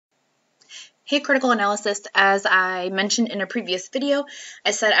Hey, Critical Analysis, as I mentioned in a previous video,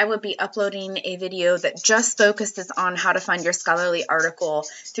 I said I would be uploading a video that just focuses on how to find your scholarly article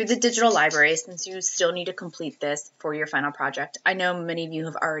through the digital library, since you still need to complete this for your final project. I know many of you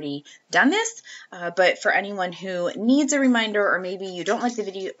have already done this, but for anyone who needs a reminder, or maybe you don't like the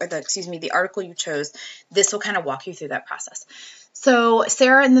video, or the article you chose, this will kind of walk you through that process. So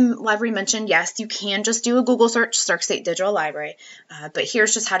Sarah in the library mentioned, yes, you can just do a Google search, Stark State Digital Library, but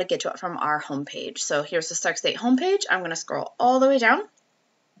here's just how to get to it from our homepage. So here's the Stark State homepage. I'm going to scroll all the way down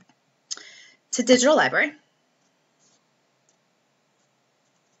to Digital Library.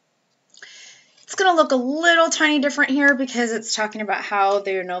 It's going to look a little tiny different here because it's talking about how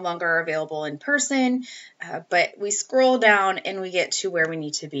they're no longer available in person, but we scroll down and we get to where we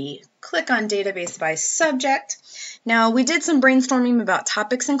need to be. Click on Database by Subject. Now, we did some brainstorming about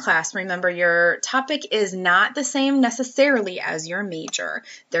topics in class. Remember, your topic is not the same necessarily as your major.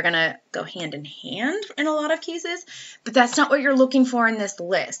 They're going to go hand in hand in a lot of cases, but that's not what you're looking for in this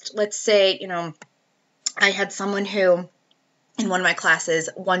list. Let's say, I had someone who in one of my classes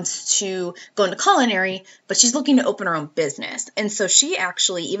wants to go into culinary, but she's looking to open her own business. And so she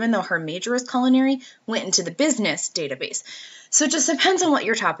actually, even though her major is culinary, went into the business database. So it just depends on what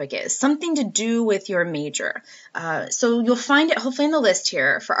your topic is, something to do with your major. So you'll find it hopefully in the list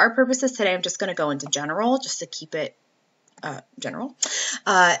here. For our purposes today, I'm just going to go into general just to keep it general.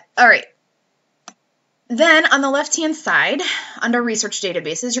 All right. Then on the left-hand side, under Research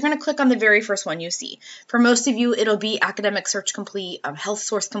Databases, you're going to click on the very first one you see. For most of you, it'll be Academic Search Complete, Health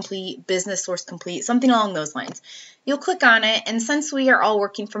Source Complete, Business Source Complete, something along those lines. You'll click on it, and since we are all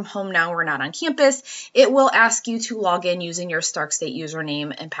working from home now, we're not on campus, it will ask you to log in using your Stark State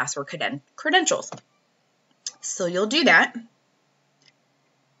username and password credentials. So you'll do that.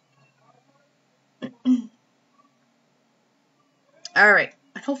 All right.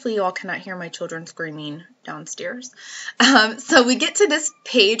 Hopefully you all cannot hear my children screaming downstairs. So we get to this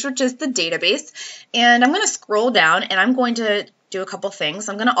page, which is the database, and I'm going to scroll down and I'm going to do a couple things.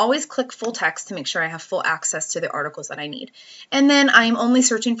 I'm going to always click full text to make sure I have full access to the articles that I need. And then I'm only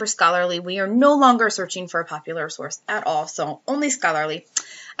searching for scholarly. We are no longer searching for a popular source at all, so only scholarly.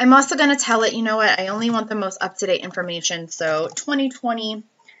 I'm also going to tell it, you know what, I only want the most up-to-date information, so 2020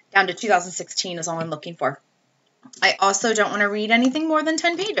 down to 2016 is all I'm looking for. I also don't want to read anything more than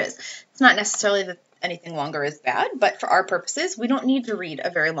 10 pages. It's not necessarily that anything longer is bad, but for our purposes, we don't need to read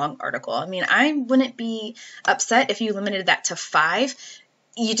a very long article. I mean, I wouldn't be upset if you limited that to 5.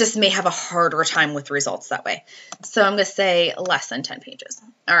 You just may have a harder time with results that way. So I'm going to say less than 10 pages.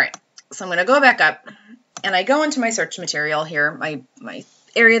 All right, so I'm going to go back up, and I go into my search material here, my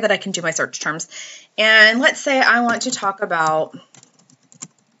area that I can do my search terms. And let's say I want to talk about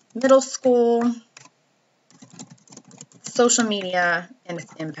middle school social media and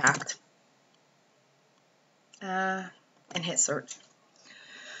its impact, and hit search.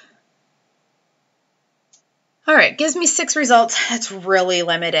 All right, gives me 6 results. That's really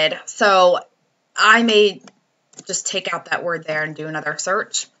limited. So I may just take out that word there and do another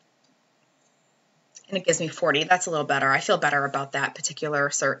search. And it gives me 40. That's a little better. I feel better about that particular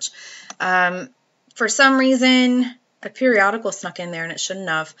search. For some reason, a periodical snuck in there and it shouldn't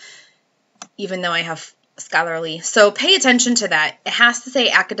have, even though I have scholarly. So pay attention to that. It has to say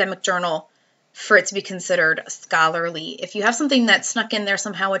academic journal for it to be considered scholarly. If you have something that snuck in there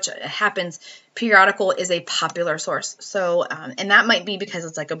somehow, which happens, periodical is a popular source. So, and that might be because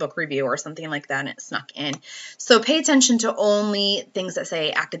it's like a book review or something like that and it snuck in. So pay attention to only things that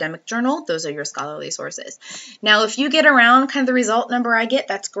say academic journal. Those are your scholarly sources. Now, if you get around kind of the result number I get,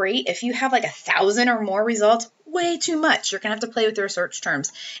 that's great. If you have like 1,000 or more results, way too much. You're going to have to play with your search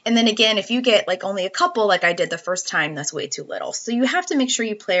terms. And then again, if you get like only a couple like I did the first time, that's way too little. So you have to make sure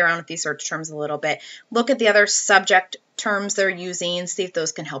you play around with these search terms a little bit. Look at the other subject terms they're using, see if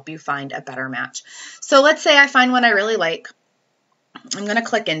those can help you find a better match. So let's say I find one I really like. I'm going to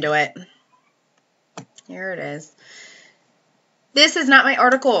click into it. Here it is. This is not my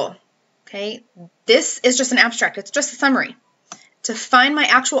article. Okay, this is just an abstract. It's just a summary. To find my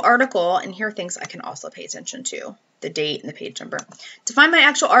actual article, and here are things I can also pay attention to, the date and the page number. To find my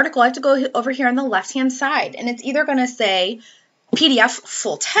actual article, I have to go over here on the left-hand side, and it's either going to say PDF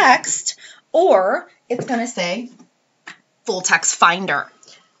full text, or it's going to say full text finder.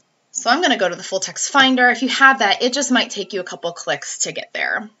 So I'm going to go to the full text finder. If you have that, it just might take you a couple clicks to get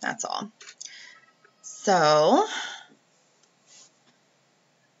there. That's all. So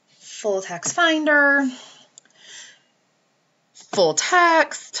full text finder. Full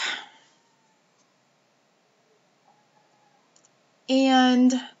text,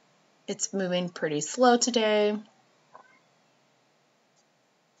 and it's moving pretty slow today.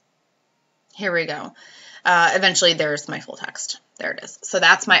 Here we go. Eventually there's my full text. There it is. So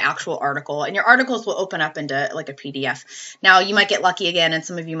that's my actual article, and your articles will open up into like a PDF. Now you might get lucky again, and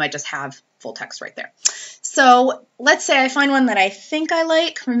some of you might just have full text right there. So let's say I find one that I think I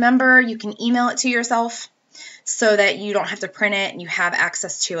like. Remember, you can email it to yourself so that you don't have to print it and you have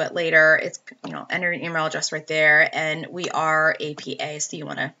access to it later. It's, enter an email address right there, and we are APA, so you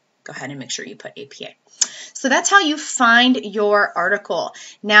want to go ahead and make sure you put APA. So that's how you find your article.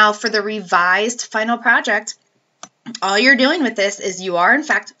 Now for the revised final project, all you're doing with this is you are in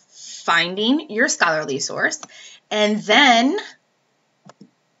fact finding your scholarly source, and then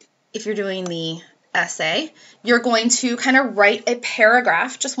if you're doing the essay, you're going to kind of write a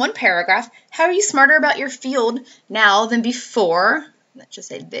paragraph, just one paragraph. How are you smarter about your field now than before? Let's just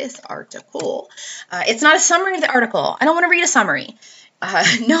say this article. It's not a summary of the article. I don't want to read a summary.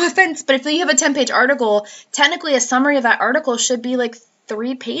 No offense, but if you have a 10-page article, technically a summary of that article should be like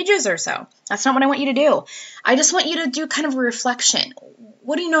 3 pages or so. That's not what I want you to do. I just want you to do kind of a reflection.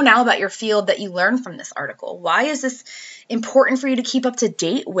 What do you know now about your field that you learned from this article? Why is this important for you to keep up to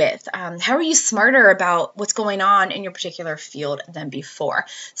date with? How are you smarter about what's going on in your particular field than before?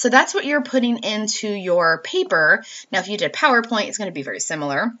 So that's what you're putting into your paper. Now, if you did PowerPoint, it's going to be very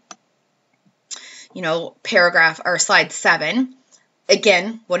similar. Paragraph or slide 7.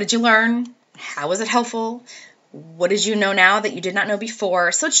 Again, what did you learn? How was it helpful? What did you know now that you did not know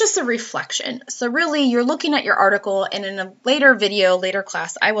before? So it's just a reflection. So really, you're looking at your article, and in a later video, later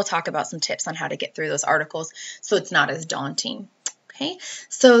class, I will talk about some tips on how to get through those articles so it's not as daunting. Okay,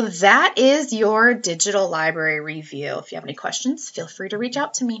 so that is your digital library review. If you have any questions, feel free to reach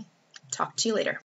out to me. Talk to you later.